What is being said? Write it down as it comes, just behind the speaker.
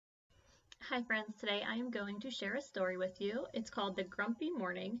Hi friends, today I am going to share a story with you. It's called The Grumpy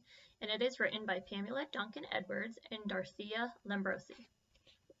Morning, and it is written by Pamela Duncan Edwards and Darcia Lambrosi.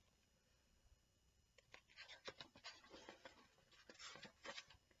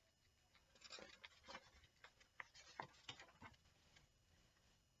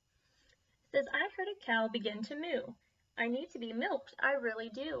 It says, I heard a cow begin to moo. I need to be milked, I really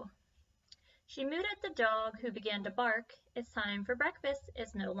do. She mooed at the dog who began to bark. It's time for breakfast,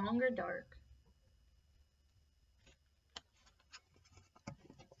 it's no longer dark.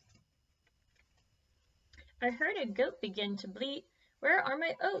 I heard a goat begin to bleat. Where are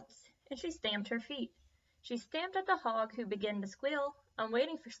my oats? And she stamped her feet. She stamped at the hog who began to squeal. I'm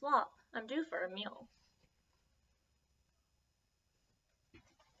waiting for slop. I'm due for a meal.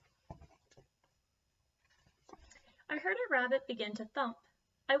 I heard a rabbit begin to thump.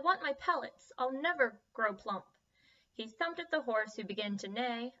 I want my pellets. I'll never grow plump. He thumped at the horse who began to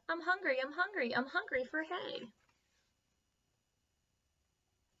neigh. I'm hungry, I'm hungry, I'm hungry for hay.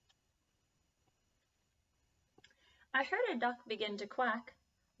 I heard a duck begin to quack.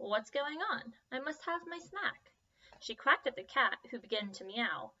 What's going on? I must have my snack. She quacked at the cat, who began to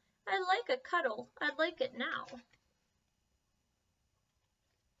meow. I'd like a cuddle, I'd like it now.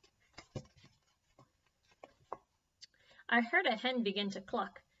 I heard a hen begin to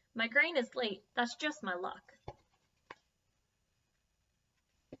cluck. My grain is late, that's just my luck.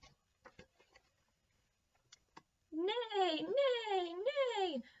 Neigh, neigh,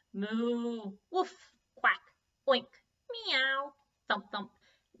 neigh. Moo, woof, quack, oink, meow, thump, thump,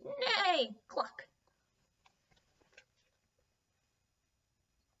 neigh, cluck.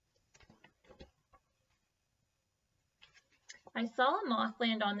 I saw a moth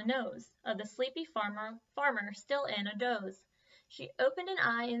land on the nose of the sleepy farmer still in a doze. She opened an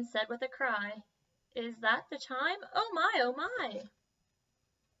eye and said with a cry, Is that the time? Oh my, oh my!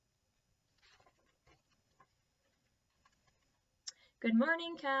 Good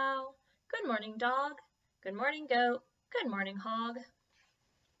morning, cow. Good morning, dog. Good morning, goat. Good morning, hog.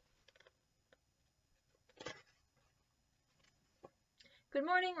 Good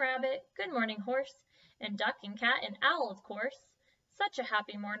morning, rabbit. Good morning, horse. And duck and cat and owl, of course. Such a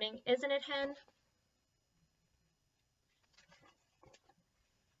happy morning, isn't it, hen?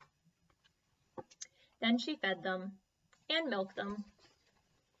 Then she fed them and milked them.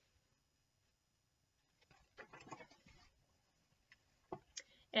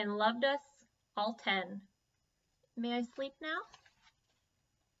 And loved us all 10. May I sleep now?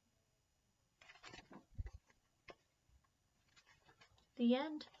 The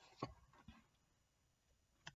end.